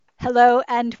Hello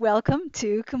and welcome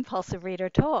to Compulsive Reader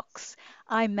Talks.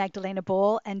 I'm Magdalena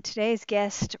Ball, and today's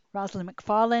guest, Rosalind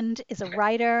McFarland, is a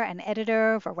writer and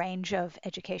editor of a range of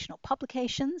educational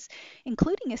publications,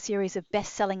 including a series of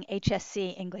best-selling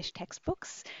HSC English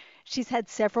textbooks. She's had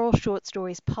several short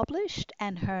stories published,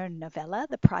 and her novella,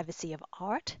 The Privacy of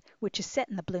Art, which is set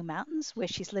in the Blue Mountains, where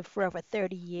she's lived for over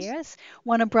 30 years,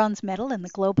 won a bronze medal in the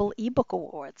Global eBook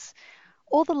Awards.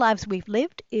 All the Lives We've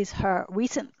Lived is her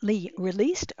recently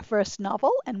released first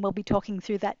novel, and we'll be talking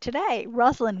through that today.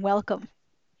 Rosalind, welcome.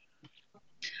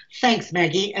 Thanks,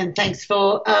 Maggie, and thanks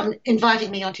for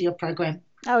inviting me onto your program.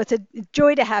 Oh, it's a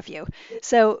joy to have you.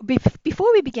 So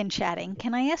before we begin chatting,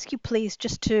 can I ask you please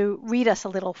just to read us a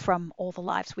little from All the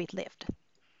Lives We've Lived?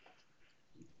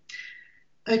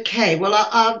 Okay,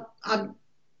 well,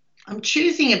 I'm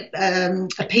choosing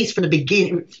a piece from the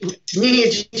beginning,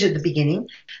 near to the beginning,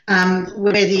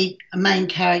 where the main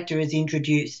character is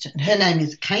introduced. Her name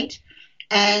is Kate,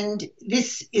 and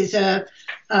this is a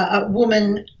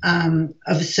woman of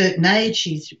a certain age.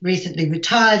 She's recently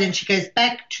retired, and she goes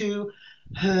back to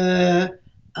her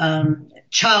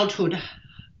childhood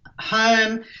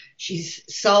home. She's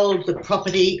sold the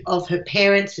property of her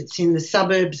parents. It's in the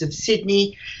suburbs of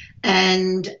Sydney,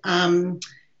 and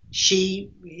she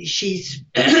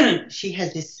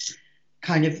has this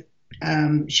kind of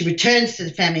she returns to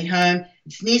the family home.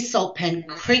 It's near Saltpan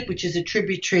Creek, which is a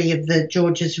tributary of the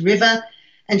Georges River,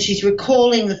 and she's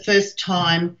recalling the first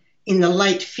time in the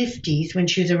late 50s, when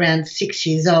she was around 6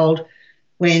 years old,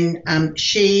 when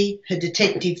she, her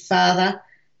detective father,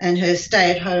 and her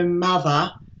stay-at-home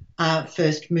mother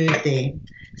first moved there.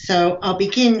 So I'll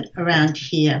begin around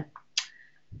here.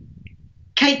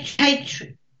 Kate,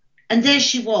 and there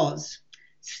she was,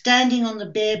 standing on the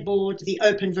bare boards of the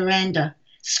open veranda,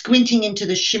 squinting into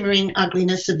the shimmering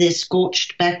ugliness of their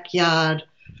scorched backyard,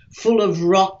 full of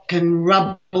rock and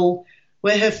rubble,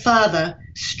 where her father,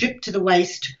 stripped to the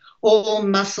waist, all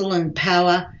muscle and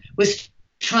power, was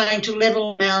trying to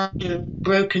level a mound of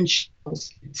broken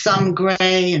shells, some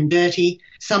grey and dirty,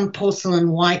 some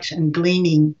porcelain white and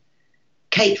gleaming.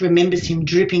 Kate remembers him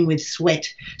dripping with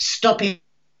sweat, stopping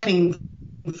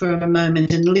for a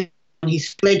moment and lifting on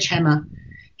his sledgehammer.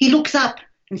 He looks up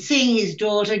and, seeing his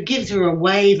daughter, gives her a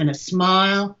wave and a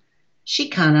smile. She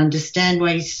can't understand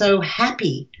why he's so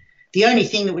happy. The only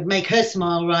thing that would make her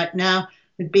smile right now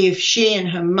would be if she and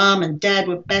her mum and dad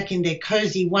were back in their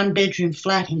cosy one-bedroom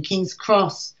flat in King's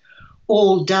Cross,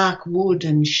 all dark wood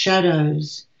and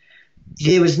shadows.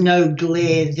 There was no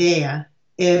glare there,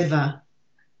 ever.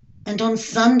 And on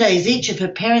Sundays, each of her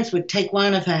parents would take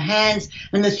one of her hands,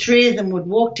 and the three of them would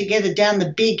walk together down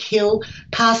the big hill,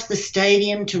 past the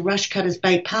stadium to Rushcutters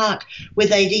Bay Park, where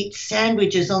they'd eat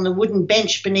sandwiches on the wooden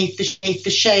bench beneath the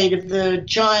shade of the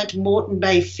giant Moreton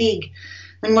Bay fig,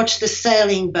 and watch the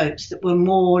sailing boats that were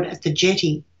moored at the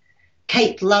jetty.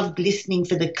 Kate loved listening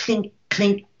for the clink,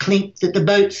 clink, clink that the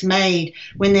boats made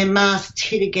when their masts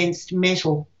hit against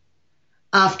metal.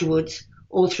 Afterwards,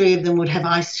 all three of them would have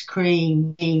ice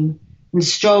cream and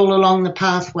stroll along the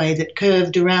pathway that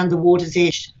curved around the water's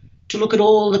edge to look at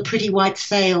all the pretty white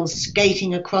sails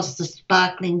skating across the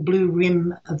sparkling blue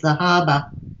rim of the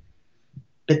harbour.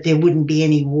 But there wouldn't be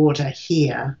any water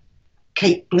here.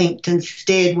 Kate blinked and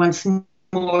stared once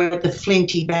more at the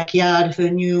flinty backyard of her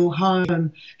new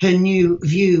home, her new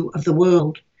view of the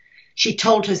world. She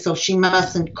told herself she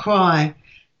mustn't cry,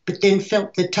 but then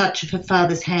felt the touch of her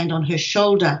father's hand on her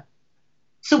shoulder.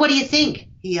 "So what do you think?"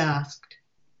 he asked.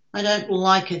 "I don't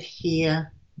like it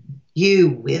here." "You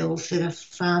will," said her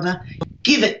father.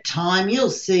 "Give it time,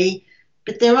 you'll see.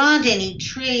 But there aren't any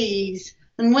trees,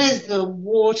 and where's the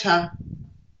water?"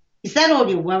 "Is that all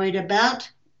you're worried about?"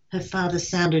 Her father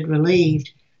sounded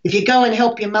relieved. "If you go and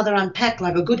help your mother unpack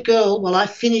like a good girl while I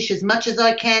finish as much as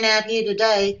I can out here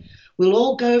today, we'll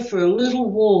all go for a little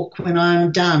walk when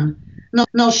I'm done,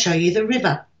 and I'll show you the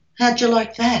river. How'd you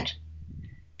like that?"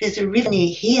 "There's a river near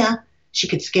here." She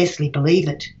could scarcely believe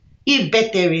it. "You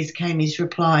bet there is," came his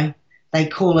reply. "They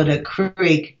call it a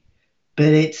creek, but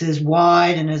it's as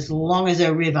wide and as long as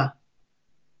a river."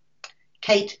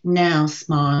 Kate now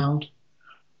smiled.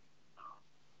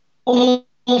 All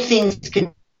things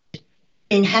considered,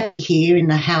 been happy here in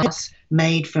the house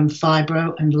made from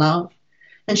fibro and love.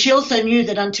 And she also knew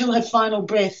that until her final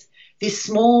breath, this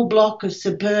small block of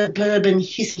suburban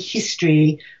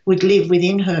history would live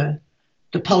within her.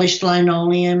 The polished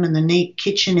linoleum and the neat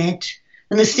kitchenette,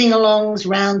 and the sing-alongs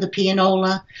round the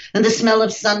pianola, and the smell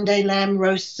of Sunday lamb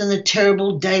roasts, and the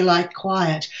terrible daylight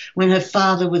quiet when her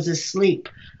father was asleep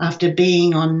after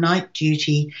being on night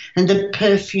duty, and the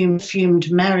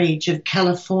perfumed marriage of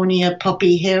California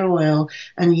poppy hair oil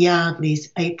and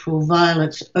Yardley's April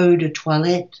violets eau de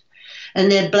toilette, and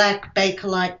their black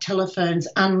Bakelite telephone's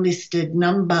unlisted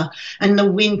number, and the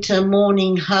winter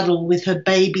morning huddle with her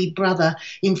baby brother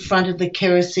in front of the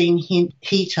kerosene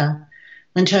heater,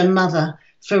 and her mother,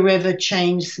 forever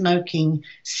chain-smoking,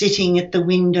 sitting at the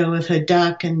window of her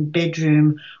darkened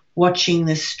bedroom, watching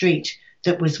the street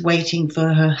that was waiting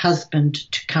for her husband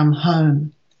to come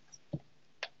home.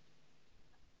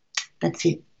 That's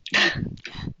it.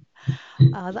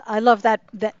 I love that.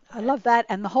 I love that,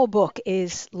 and the whole book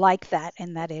is like that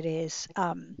in that it is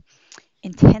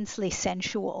intensely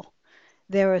sensual.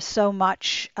 There is so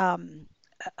much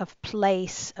of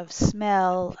place, of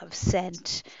smell, of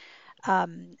scent,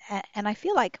 and I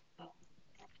feel like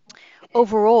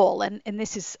overall, and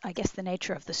this is, I guess, the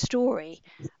nature of the story,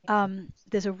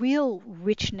 there's a real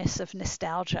richness of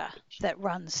nostalgia that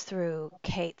runs through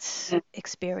Kate's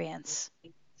experience.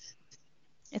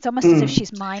 It's almost as if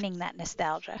she's mining that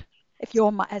nostalgia. As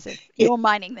if you're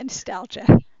mining the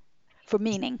nostalgia for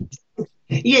meaning.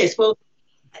 Yes, well,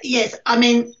 yes. I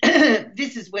mean,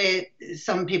 this is where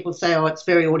some people say, "Oh, it's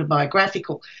very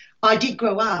autobiographical." I did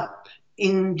grow up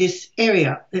in this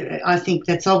area. I think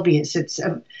that's obvious.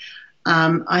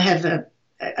 I have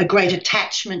a great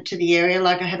attachment to the area,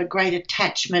 like I have a great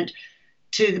attachment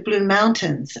to the Blue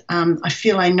Mountains. I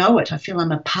feel I know it. I feel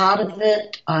I'm a part of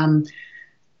it.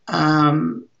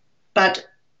 But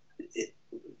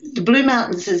the Blue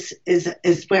Mountains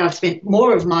is where I've spent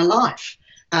more of my life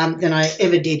than I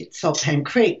ever did at Salt Pan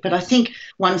Creek. But I think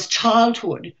one's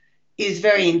childhood is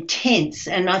very intense,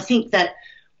 and I think that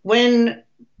when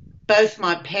both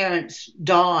my parents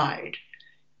died,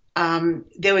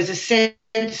 there was a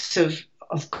sense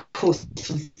of course,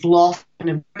 of loss and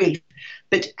of grief.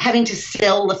 But having to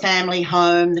sell the family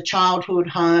home, the childhood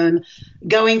home,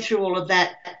 going through all of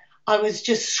that, I was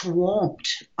just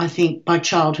swamped, I think, by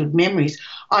childhood memories.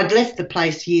 I'd left the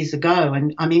place years ago,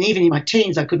 and I mean, even in my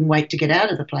teens, I couldn't wait to get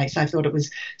out of the place. I thought it was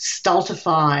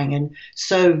stultifying and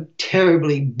so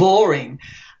terribly boring.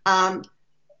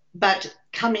 But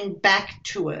coming back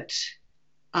to it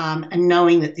and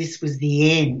knowing that this was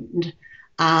the end,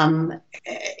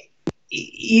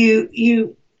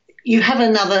 you have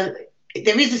another.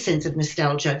 There is a sense of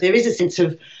nostalgia. There is a sense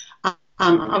of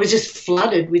I was just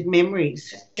flooded with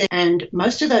memories, and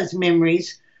most of those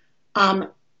memories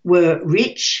were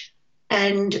rich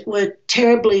and were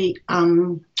terribly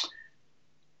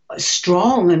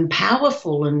strong and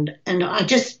powerful, and I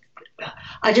just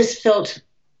felt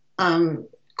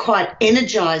quite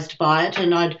energised by it.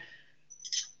 And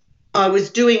I was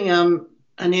doing an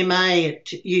MA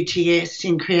at UTS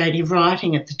in creative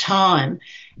writing at the time,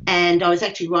 and I was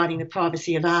actually writing The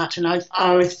Privacy of Art, and I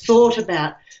thought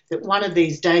about that one of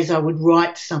these days I would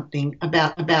write something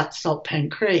about Salt Pan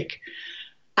Creek.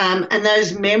 And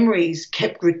those memories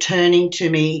kept returning to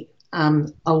me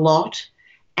a lot,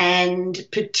 and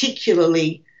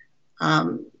particularly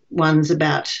ones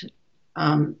about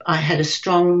I had a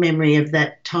strong memory of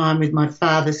that time with my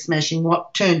father smashing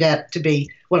what turned out to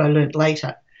be, what I learnt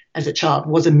later as a child,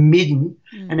 was a midden,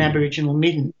 an Aboriginal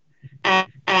midden.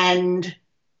 And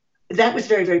that was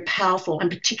very, very powerful,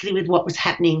 and particularly with what was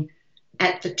happening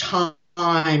at the time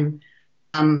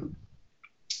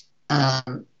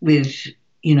with,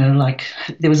 like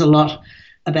there was a lot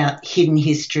about hidden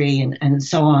history and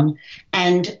so on.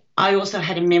 And I also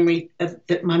had a memory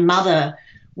that my mother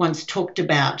once talked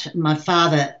about, my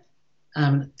father,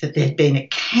 that there had been a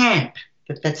camp,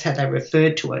 but that's how they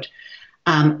referred to it,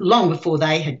 long before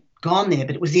they had gone there,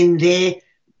 but it was in their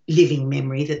living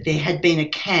memory that there had been a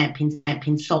camp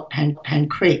in Salt Pan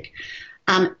Creek.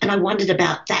 And I wondered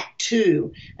about that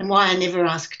too, and why I never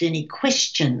asked any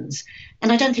questions. And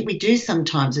I don't think we do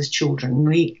sometimes as children.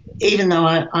 Even though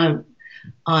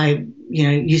I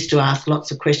used to ask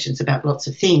lots of questions about lots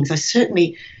of things, I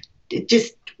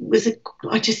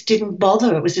just didn't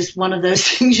bother. It was just one of those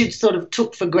things you sort of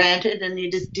took for granted, and you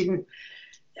just didn't.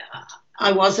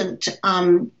 I wasn't.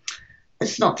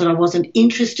 It's not that I wasn't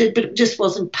interested, but it just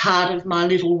wasn't part of my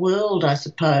little world, I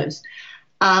suppose.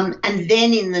 And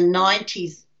then in the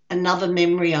 90s, another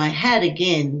memory I had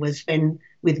again was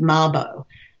with Mabo.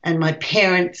 And my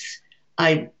parents,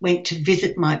 I went to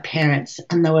visit my parents,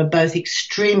 and they were both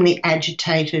extremely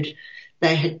agitated.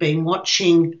 They had been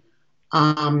watching,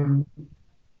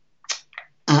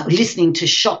 listening to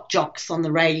shock jocks on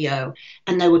the radio,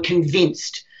 and they were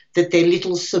convinced that their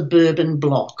little suburban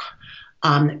block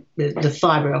The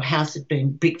fibre house had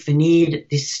been brick veneered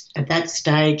at that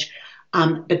stage,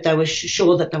 but they were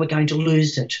sure that they were going to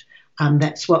lose it.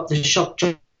 That's what the shock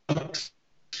jocks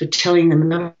were telling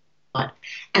them.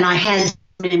 And I had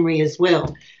memory as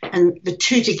well. And the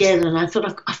two together, and I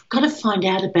thought, I've got to find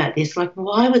out about this. Like,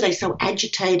 why were they so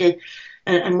agitated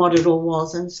and what it all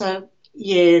was? And so,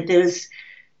 yeah, there is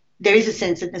a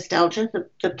sense of nostalgia.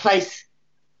 The place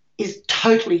is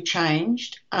totally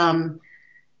changed.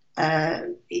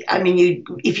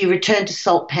 If you return to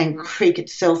Saltpan Creek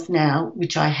itself now,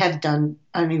 which I have done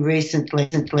only recently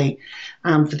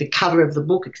for the cover of the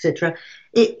book, etc.,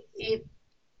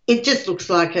 it just looks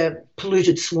like a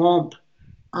polluted swamp.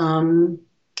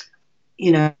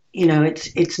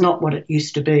 It's not what it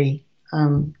used to be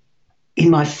in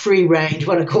my free range,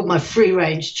 what I call my free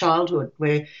range childhood,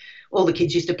 where all the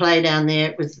kids used to play down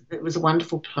there. It was a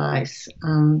wonderful place.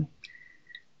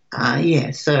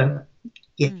 Yes,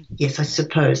 I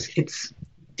suppose it's.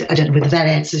 I don't know whether that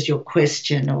answers your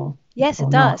question or. Yes, it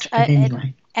does.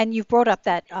 Anyway. And you've brought up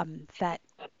that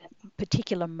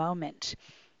particular moment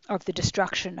of the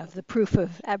destruction of the proof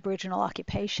of Aboriginal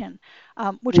occupation,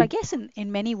 which I guess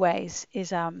in many ways is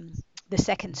the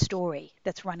second story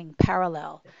that's running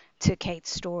parallel to Kate's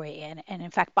story, and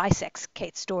in fact bisects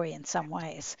Kate's story in some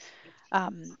ways.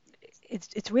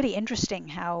 It's really interesting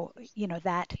how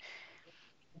that,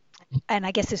 and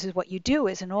I guess this is what you do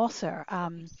as an author,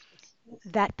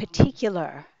 that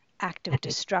particular act of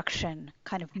destruction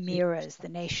kind of mirrors the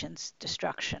nation's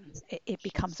destruction. It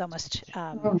becomes almost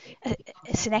a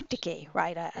synecdoche,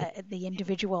 right? The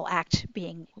individual act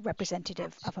being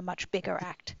representative of a much bigger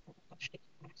act.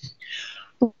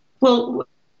 Well,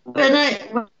 when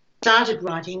I started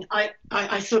writing,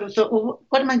 I sort of thought, well,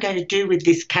 what am I going to do with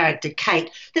this character, Kate,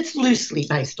 that's loosely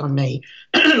based on me?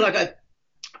 Yes,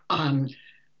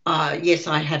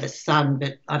 I have a son,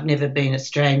 but I've never been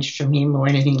estranged from him or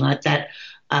anything like that.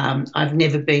 I've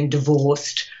never been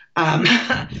divorced.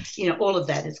 All of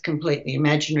that is completely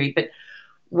imaginary. But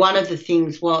one of the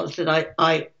things was that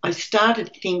I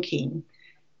started thinking,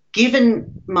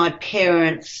 given my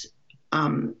parents'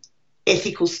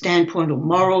 ethical standpoint or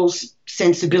morals,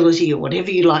 sensibility, or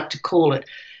whatever you like to call it,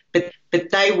 but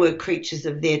they were creatures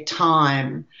of their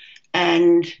time,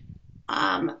 and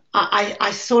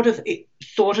I sort of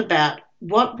thought about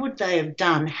what would they have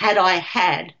done had I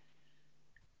had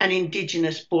an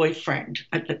Indigenous boyfriend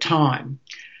at the time.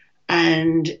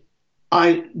 And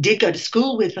I did go to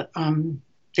school with,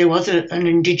 there was an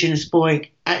Indigenous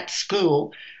boy at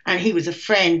school, and he was a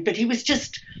friend, but he was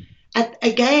just,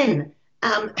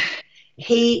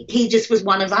 he just was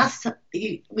one of us.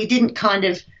 We didn't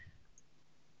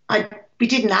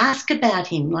ask about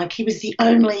him. Like, he was the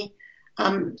only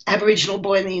Aboriginal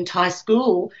boy in the entire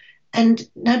school, and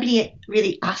nobody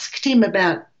really asked him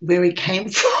about where he came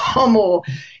from or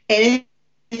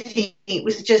anything. It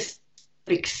was just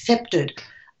accepted.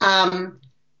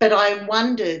 But I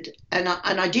wondered, and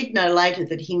I did know later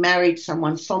that he married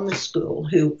someone from the school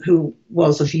who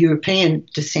was of European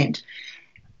descent,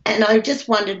 and I just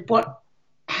wondered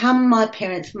how my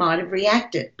parents might have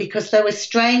reacted, because they were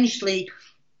strangely,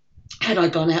 had I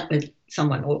gone out with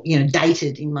someone or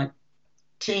dated in my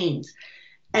teens,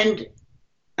 and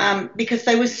because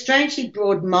they were strangely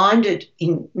broad-minded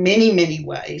in many, many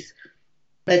ways,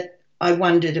 but I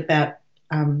wondered about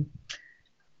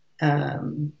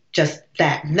just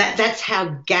that. And that's how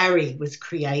Gary was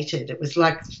created. It was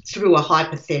like through a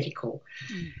hypothetical,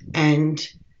 and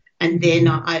then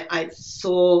I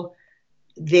saw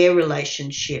their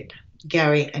relationship,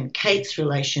 Gary and Kate's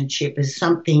relationship, as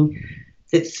something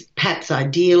that's perhaps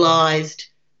idealised,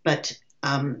 but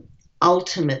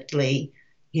ultimately,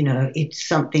 it's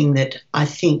something that I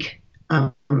think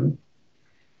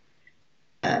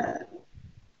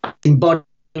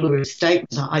embodies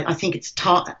statements. I think it's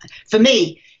time for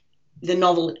me. The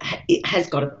novel, it has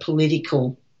got a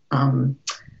political,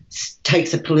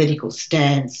 takes a political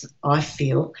stance, I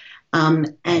feel,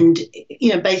 and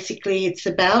basically it's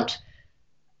about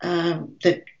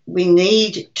that we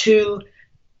need to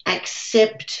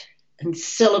accept and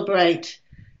celebrate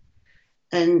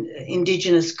an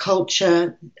Indigenous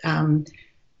culture,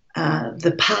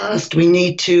 the past. We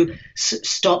need to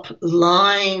stop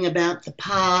lying about the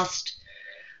past.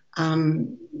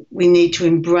 We need to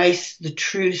embrace the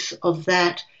truth of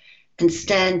that and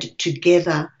stand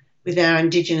together with our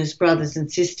Indigenous brothers and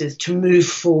sisters to move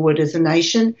forward as a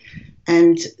nation.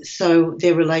 And so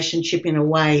their relationship, in a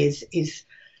way, is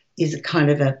a kind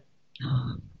of a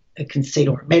conceit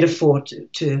or a metaphor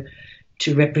to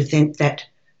represent that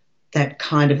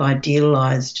kind of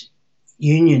idealised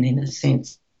union, in a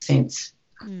sense.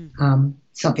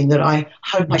 something that I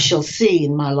hope I shall see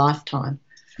in my lifetime,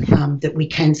 that we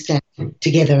can stand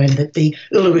together, and that the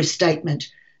Uluru Statement,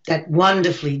 that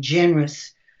wonderfully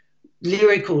generous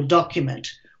lyrical document,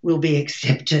 will be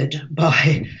accepted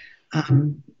by a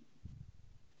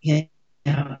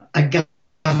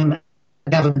government.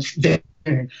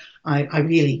 I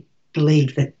really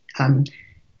believe that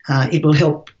it will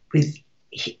help with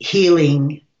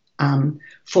healing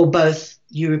for both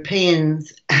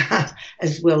Europeans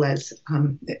as well as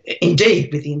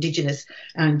indeed with the Indigenous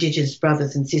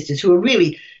brothers and sisters, who are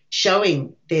really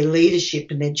showing their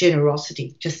leadership and their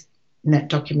generosity just in that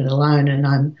document alone.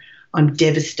 And I'm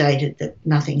devastated that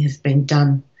nothing has been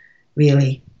done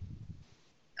really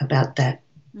about that.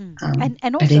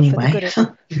 And also anyway.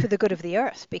 for the good of the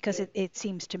earth, because it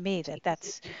seems to me that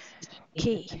that's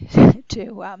key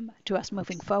to us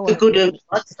moving forward. The good of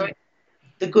what? Sorry.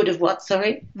 The good of what?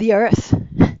 Sorry. The earth,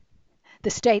 the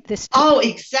state. Oh,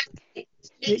 exactly,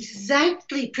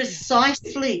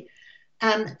 precisely,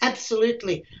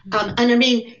 absolutely. And I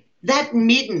mean that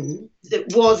midden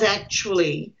that was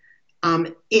actually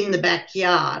in the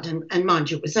backyard, and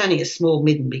mind you, it was only a small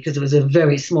midden because it was a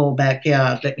very small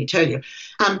backyard, let me tell you.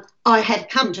 I had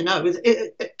come to know,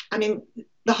 the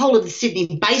whole of the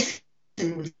Sydney Basin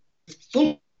was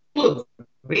full of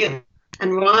real,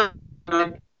 and right,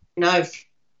 I know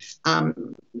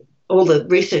all the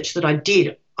research that I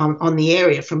did on the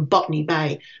area from Botany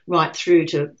Bay right through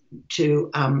to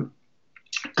the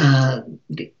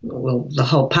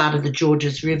whole part of the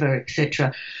Georges River,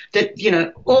 etc., that,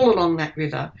 all along that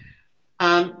river,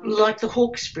 like the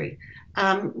Hawkesbury,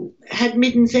 had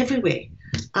middens everywhere.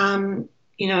 And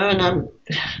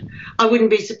I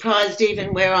wouldn't be surprised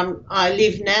even where I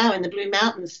live now in the Blue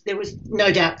Mountains, there was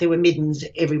no doubt there were middens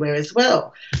everywhere as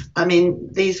well. I mean,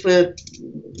 these were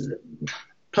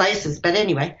places, but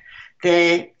anyway,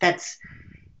 we're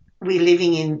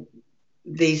living in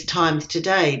these times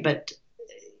today, but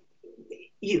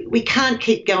we can't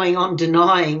keep going on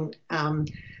denying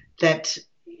that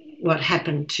what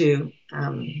happened to,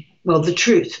 the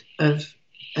truth of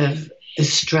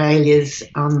Australia's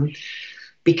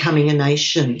becoming a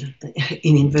nation,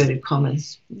 in inverted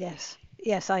commas. Yes,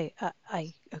 I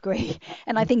agree,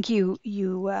 and I think you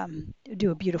do a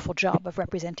beautiful job of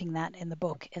representing that in the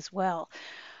book as well.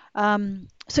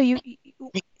 So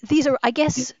these are, I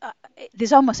guess,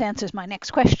 this almost answers my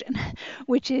next question,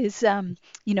 which is,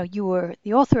 you were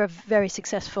the author of very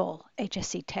successful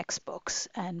HSC textbooks,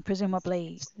 and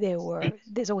presumably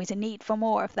there's always a need for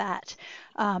more of that.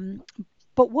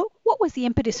 But what was the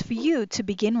impetus for you to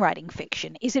begin writing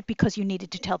fiction? Is it because you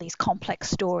needed to tell these complex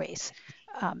stories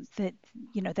that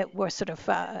were sort of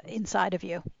inside of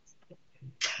you?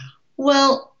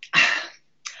 Well,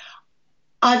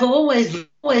 I've always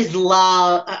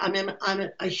loved. I'm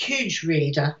a huge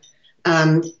reader,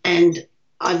 and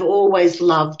I've always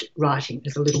loved writing.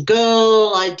 As a little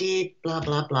girl, I did blah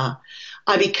blah blah.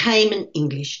 I became an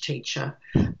English teacher.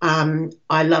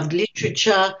 I loved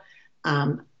literature.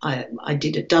 I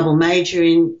did a double major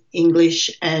in English,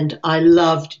 and I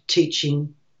loved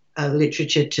teaching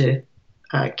literature to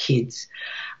kids.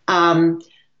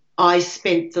 I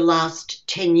spent the last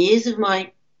 10 years of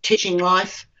my teaching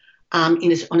life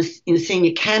in a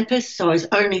senior campus, so I was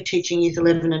only teaching years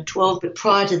 11 and 12, but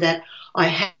prior to that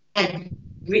I had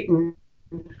written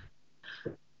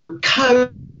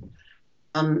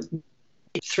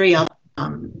three other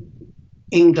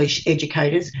English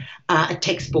educators a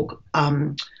textbook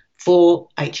for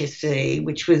HSC,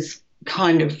 which was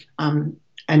kind of, and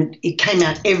it came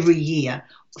out every year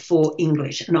for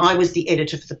English, and I was the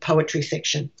editor for the poetry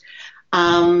section.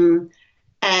 And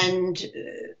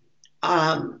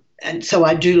so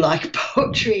I do like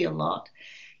poetry a lot.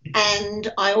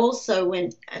 And I also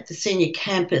went at the senior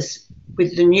campus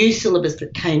with the new syllabus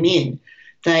that came in.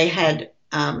 They had,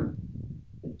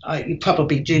 you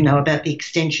probably do know about the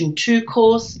Extension 2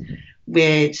 course,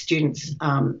 where students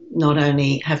not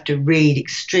only have to read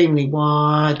extremely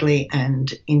widely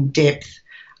and in depth,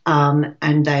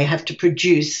 and they have to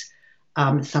produce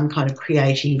some kind of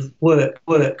creative work,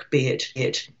 be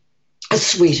it a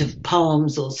suite of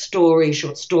poems or stories,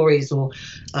 short stories, or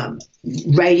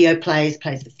radio plays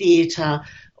for theatre,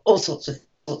 all sorts of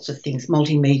things,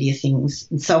 multimedia things,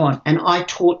 and so on. And I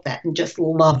taught that and just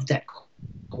loved that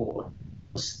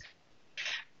course.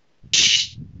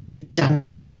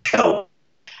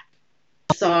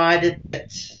 Decided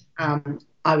that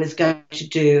I was going to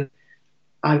do.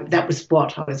 That was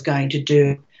what I was going to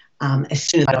do as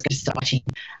soon as I was starting.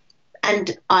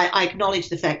 And I acknowledge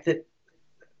the fact that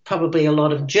probably a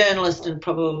lot of journalists and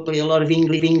probably a lot of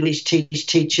English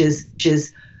teachers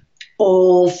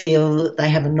all feel that they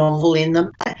have a novel in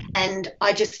them. And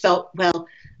I just felt, well,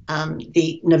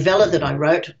 the novella that I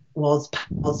wrote was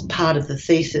part of the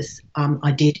thesis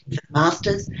I did for the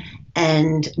masters,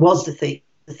 and was the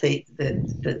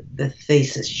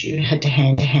thesis you had to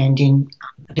hand in,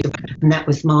 and that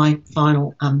was my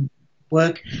final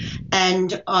work.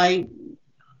 And I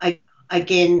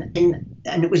again,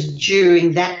 and it was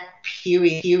during that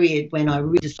period when I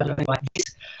really decided to write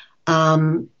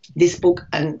this book,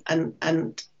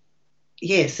 and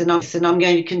yes, and I'm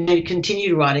going to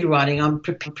continue writing. I'm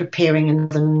preparing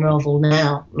another novel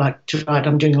now, like to write.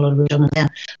 I'm doing a lot of research on it now.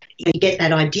 You get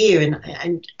that idea,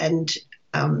 and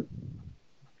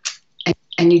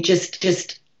you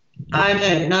just I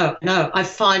don't know. No, I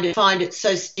find it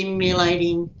so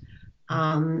stimulating.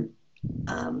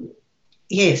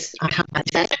 Yes, I can't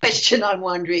answer that question. I'm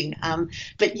wondering,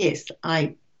 but yes,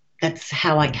 that's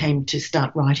how I came to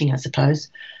start writing, I suppose.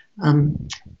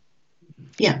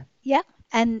 Yeah. Yeah,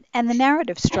 and the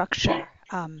narrative structure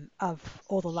of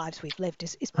All the Lives We've Lived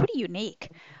is pretty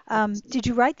unique. Did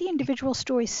you write the individual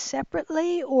stories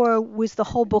separately, or was the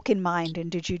whole book in mind,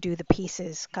 and did you do the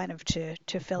pieces kind of to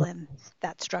fill in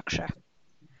that structure?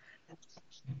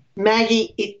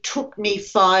 Maggie, it took me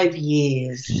 5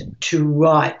 years to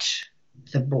write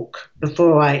the book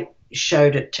before I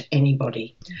showed it to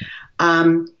anybody.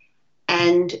 And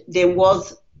there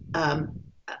was a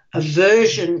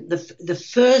version, the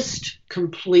first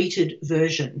completed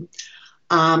version.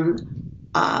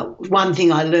 One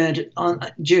thing I learned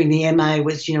during the MA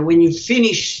was, when you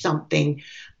finish something,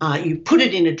 you put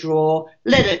it in a drawer,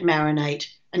 let it marinate,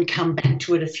 and come back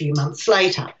to it a few months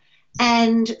later.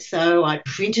 And so I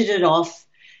printed it off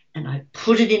and I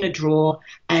put it in a drawer,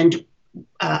 and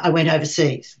I went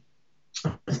overseas.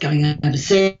 I was going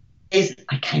overseas.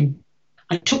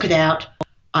 I took it out.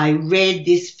 I read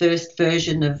this first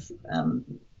version of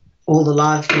All the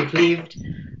Lives We've Lived,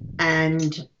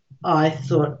 and I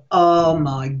thought, oh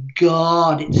my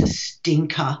God, it's a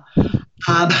stinker.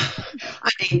 I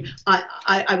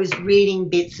was reading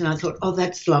bits and I thought, oh,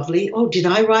 that's lovely. Oh, did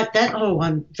I write that? Oh,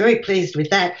 I'm very pleased with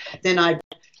that. Then I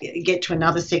get to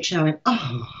another section. I went,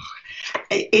 oh,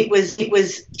 it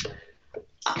was.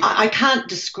 I can't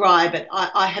describe it.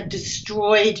 I have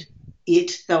destroyed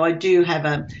it, though I do have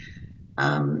a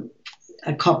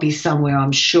copy somewhere,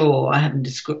 I'm sure. I haven't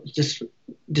just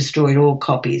destroyed all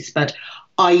copies, but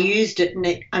I used it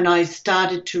and I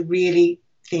started to really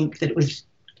think that it was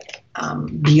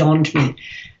beyond me.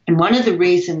 And one of the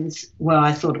reasons why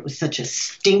I thought it was such a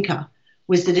stinker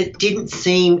was that it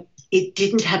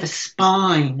didn't have a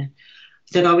spine,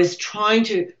 that I was trying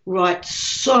to write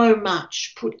so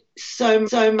much, put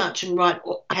so much and write.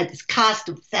 I had this cast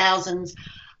of thousands.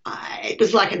 It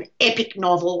was like an epic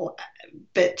novel,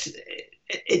 but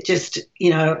it just,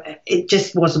 it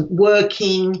just wasn't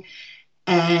working.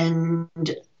 And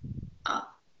I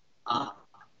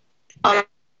don't know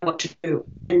what to do.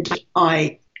 And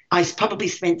I probably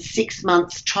spent 6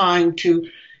 months trying to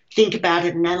think about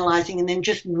it and analysing. And then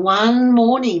just one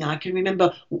morning, I can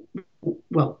remember,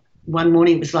 one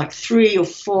morning it was like 3 or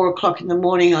 4 o'clock in the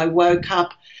morning, I woke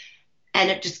up and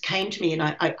it just came to me, and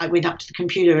I went up to the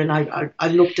computer and I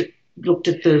looked at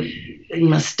in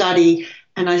my study,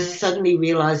 and I suddenly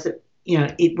realised that,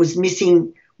 it was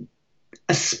missing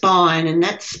a spine, and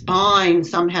that spine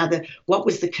somehow, what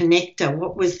was the connector?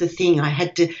 What was the thing? I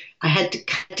had to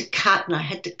cut and I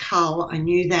had to cull. I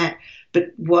knew that,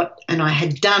 and I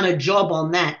had done a job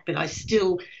on that, but I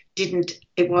still didn't.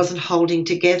 It wasn't holding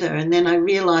together. And then I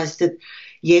realised that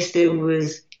yes, there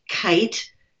was Kate.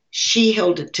 She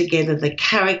held it together, the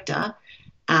character,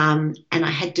 and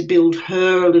I had to build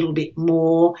her a little bit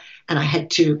more, and I had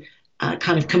to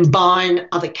kind of combine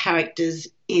other characters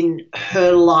in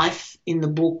her life in the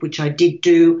book, which I did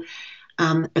do.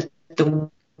 But the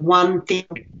one thing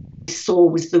I saw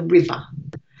was the river,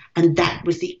 and that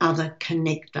was the other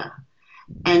connector.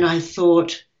 And I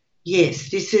thought, yes,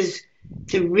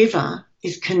 the river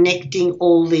is connecting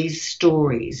all these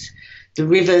stories. The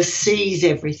river sees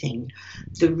everything.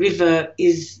 The river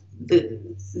is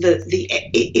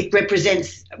it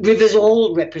represents, rivers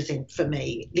all represent for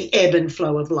me the ebb and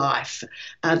flow of life.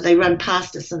 They run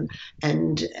past us, and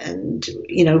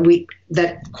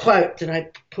that quote that I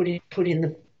put in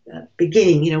the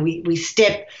beginning, we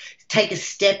take a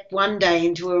step one day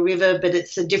into a river, but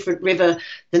it's a different river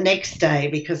the next day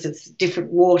because it's different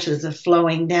waters are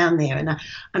flowing down there. And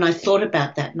I thought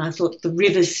about that, and I thought the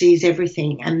river sees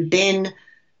everything. And then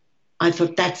I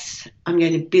thought I'm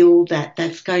going to build that.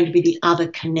 That's going to be the other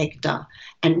connector.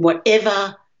 And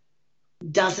whatever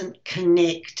doesn't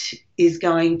connect is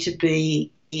going to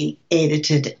be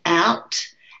edited out.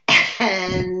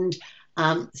 And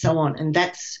so on. And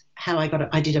that's how I got it.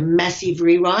 I did a massive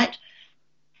rewrite,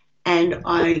 and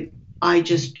I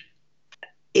just,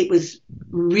 it was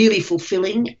really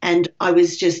fulfilling. And I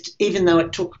was just, even though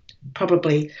it took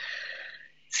probably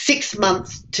 6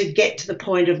 months to get to the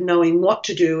point of knowing what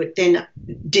to do, it then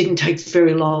didn't take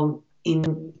very long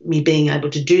in me being able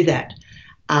to do that.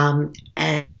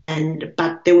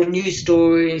 But there were new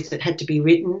stories that had to be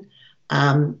written.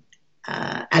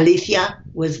 Alethea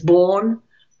was born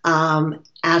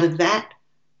out of that.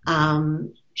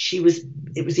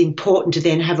 It was important to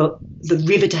then have the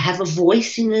river to have a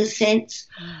voice in a sense.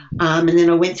 And then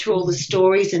I went through all the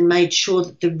stories and made sure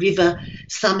that the river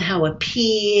somehow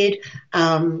appeared,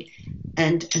 and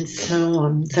so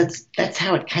on. That's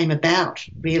how it came about,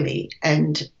 really.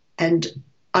 And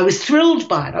I was thrilled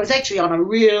by it. I was actually on a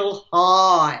real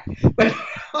high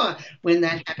when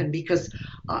that happened, because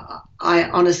I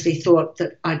honestly thought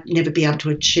that I'd never be able to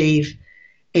achieve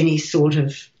any sort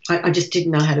of, I just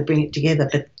didn't know how to bring it together,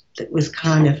 but it was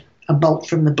kind of a bolt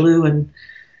from the blue, and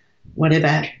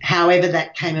however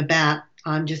that came about,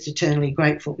 I'm just eternally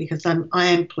grateful, because I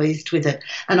am pleased with it.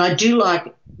 And I do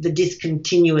like the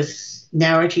discontinuous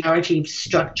narrative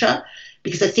structure,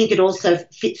 because I think it also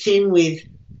fits in with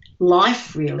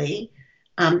life, really,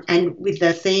 and with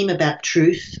the theme about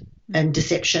truth and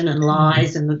deception and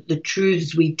lies and the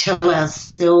truths we tell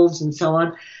ourselves and so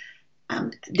on.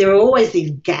 There are always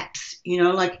these gaps,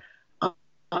 like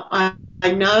I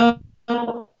know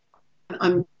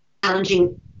I'm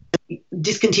challenging,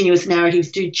 discontinuous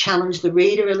narratives do challenge the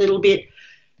reader a little bit,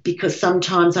 because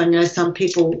sometimes I know some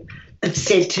people have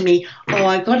said to me,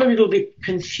 I got a little bit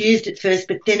confused at first,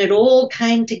 but then it all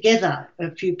came together. A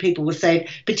few people will say,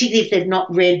 particularly if they've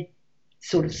not read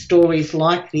sort of stories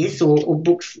like this or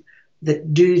books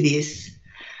that do this.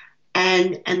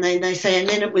 And they say, and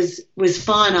then it was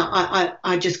fine.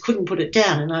 I just couldn't put it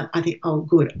down. And I think, oh,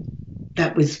 good.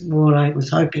 That was what I was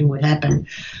hoping would happen.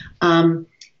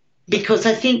 Because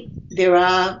I think there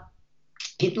are,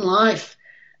 in life,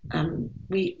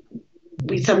 we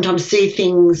sometimes see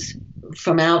things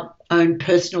from our own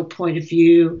personal point of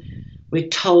view. We're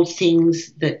told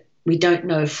things that we don't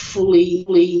know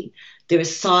fully. There are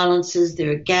silences,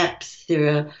 there are gaps,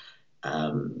 there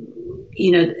are,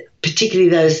 particularly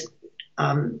those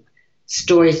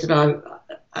stories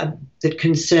that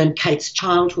concern Kate's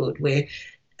childhood, where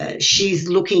she's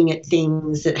looking at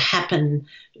things that happen,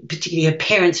 particularly her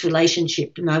parents'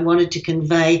 relationship, and I wanted to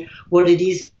convey what it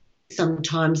is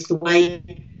sometimes, the way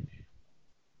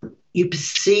you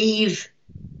perceive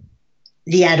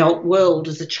the adult world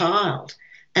as a child.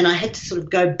 And I had to sort of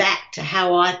go back to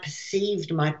how I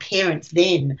perceived my parents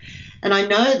then. And I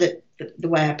know that the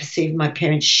way I perceived my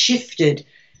parents shifted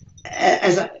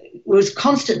was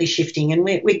constantly shifting. And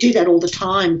we do that all the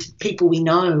time to people we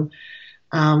know,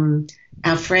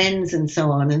 our friends and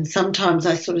so on. And sometimes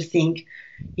I sort of think,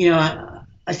 I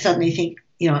suddenly think,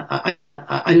 I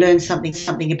learned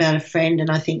something about a friend, and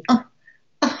I think, oh,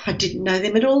 I didn't know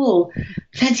them at all.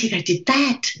 Fancy they did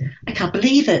that. I can't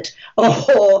believe it.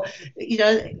 Or,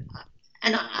 and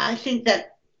I think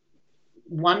that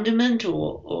wonderment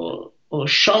or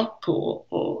shock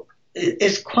or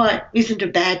isn't a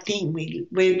bad thing.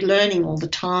 We're learning all the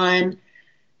time,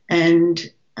 and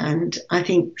I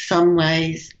think some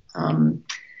ways,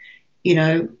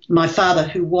 my father,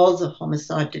 who was a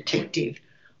homicide detective,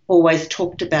 always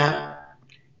talked about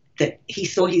that he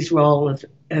saw his role of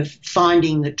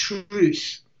finding the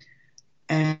truth,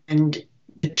 and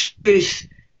the truth,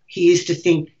 he used to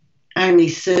think, only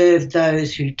served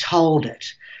those who told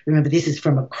it. Remember, this is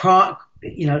from a crime,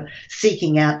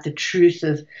 seeking out the truth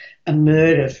of a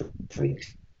murder, for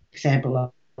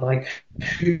example, like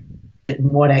who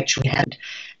and what actually happened.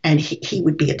 And he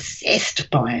would be obsessed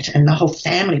by it, and the whole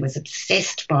family was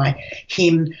obsessed by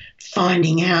him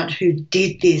finding out who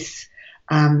did this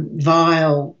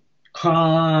vile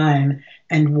crime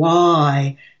and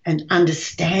why, and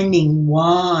understanding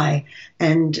why,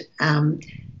 and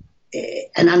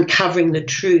uncovering the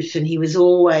truth. And he was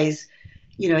always,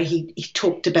 he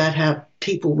talked about how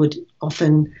people would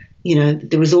often,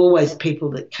 there was always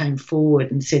people that came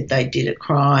forward and said they did a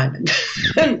crime,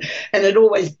 and it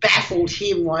always baffled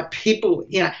him why people,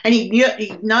 and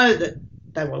he'd know that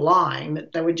they were lying,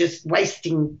 that they were just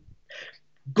wasting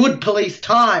good police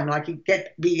time, like he'd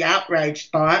be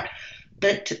outraged by it.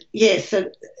 But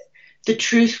so the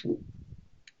truth and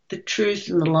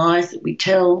the lies that we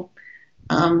tell,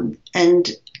 and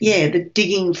the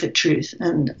digging for truth,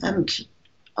 and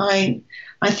I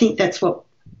think that's what,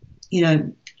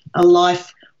 a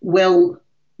life well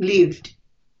lived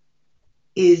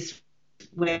is,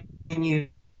 when you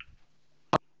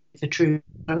the truth.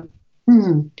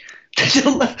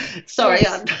 Sorry,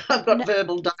 Yes. I've got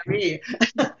verbal diarrhea.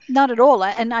 Not at all.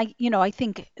 And I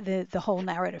think the whole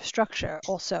narrative structure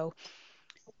also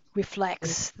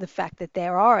reflects the fact that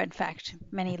there are, in fact,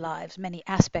 many lives, many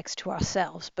aspects to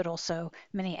ourselves, but also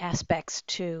many aspects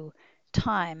to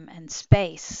time and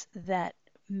space that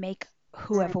make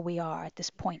whoever we are at this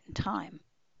point in time,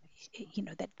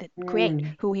 that create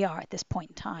Mm, who we are at this point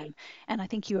in time. And I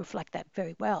think you reflect that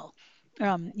very well.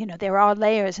 There are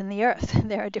layers in the earth.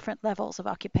 There are different levels of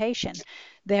occupation.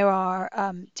 There are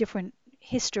different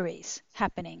histories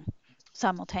happening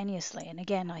simultaneously. And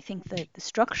again, I think the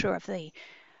structure of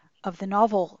the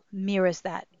novel mirrors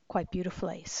that quite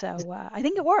beautifully. So I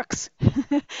think it works.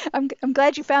 I'm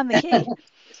glad you found the key.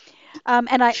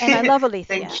 And I love thank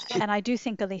Alethea, you. and I do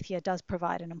think Alethea does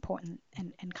provide an important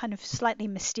and kind of slightly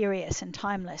mysterious and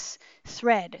timeless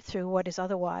thread through what is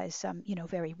otherwise,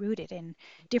 very rooted in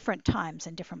different times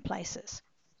and different places.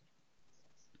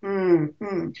 Mm,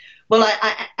 mm. Well,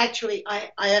 I actually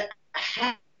I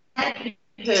had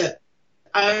her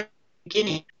own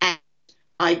beginning.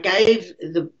 I gave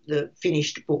the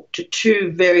finished book to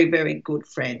two very, very good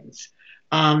friends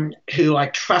who I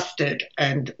trusted,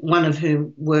 and one of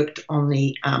whom worked on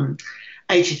the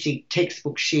HSC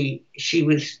textbook. She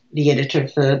was the editor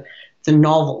for the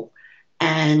novel,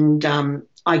 and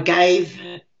I gave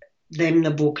them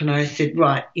the book, and I said,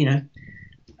 right,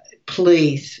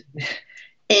 please,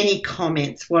 any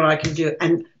comments, what I can do,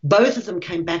 and both of them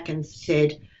came back and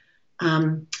said,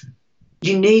 um,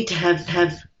 you need to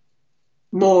have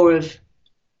more of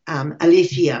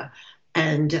Alicia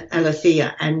and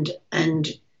Alethea, and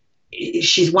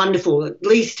she's wonderful. At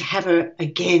least have her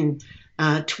again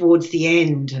towards the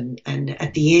end and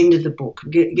at the end of the book.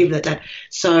 Give it that.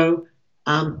 So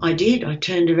I did. I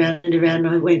turned around and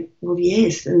I went, well,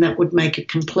 yes, and that would make it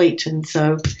complete. And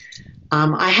so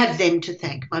I have them to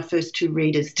thank. My first two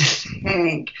readers to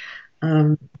thank.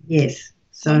 Yes.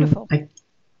 So Wonderful.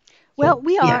 Well,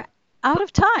 we yeah. are out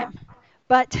of time.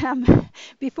 But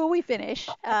before we finish,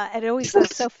 it always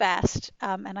goes so fast,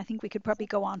 and I think we could probably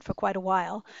go on for quite a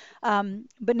while.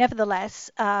 But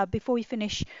nevertheless, before we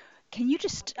finish, can you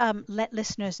just let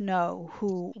listeners know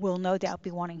who will no doubt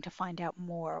be wanting to find out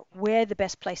more, where the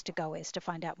best place to go is to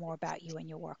find out more about you and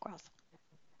your work, Roth?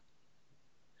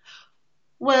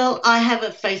 Well, I have a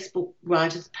Facebook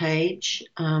writers page,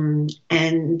 and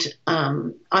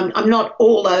I'm not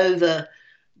all over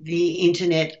the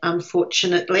internet,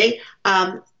 unfortunately.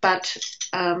 But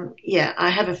yeah, I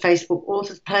have a Facebook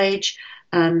authors page.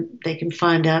 They can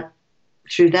find out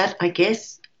through that, I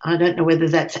guess. I don't know whether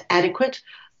that's adequate.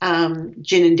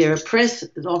 Ginninderra Press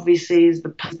obviously is the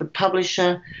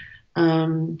publisher.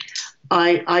 Um,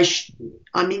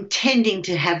 I'm intending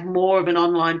to have more of an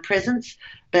online presence,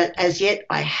 but as yet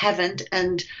I haven't.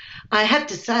 And I have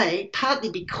to say, partly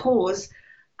because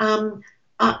um,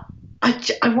 I,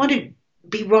 I want to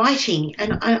be writing,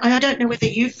 and I don't know whether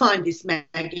you find this,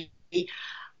 Maggie.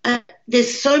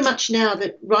 There's so much now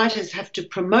that writers have to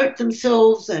promote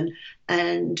themselves and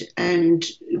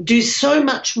do so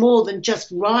much more than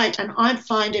just write. And I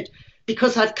find it,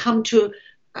 because I've come to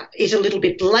it a little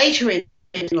bit later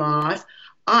in life.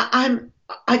 I'm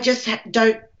I just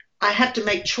don't. I have to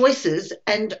make choices,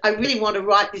 and I really want to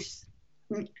write this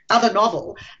other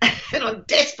novel, and I'm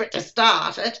desperate to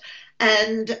start it.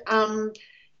 And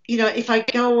if I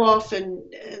go off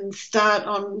and start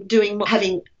on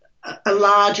having a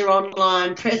larger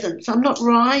online presence, I'm not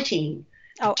writing.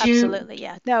 Oh, Do you? absolutely.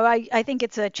 Yeah. No, I think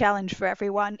it's a challenge for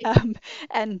everyone.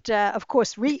 And of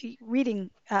course,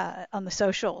 reading on the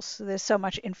socials, there's so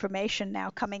much information now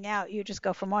coming out. You just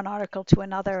go from one article to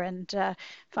another and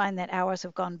find that hours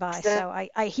have gone by. So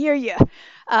I hear you.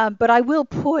 But I will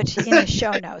put in the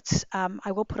show notes,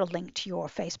 I will put a link to your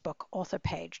Facebook author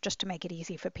page just to make it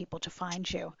easy for people to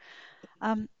find you.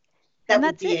 Um, and That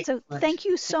would that's be it. So excellent. thank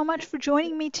you so much for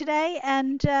joining me today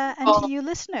and to Oh, you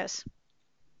listeners.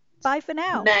 Bye for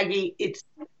now. Maggie, it's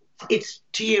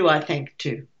to you, I think,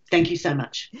 too. Thank you so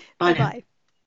much. Bye Bye now. bye.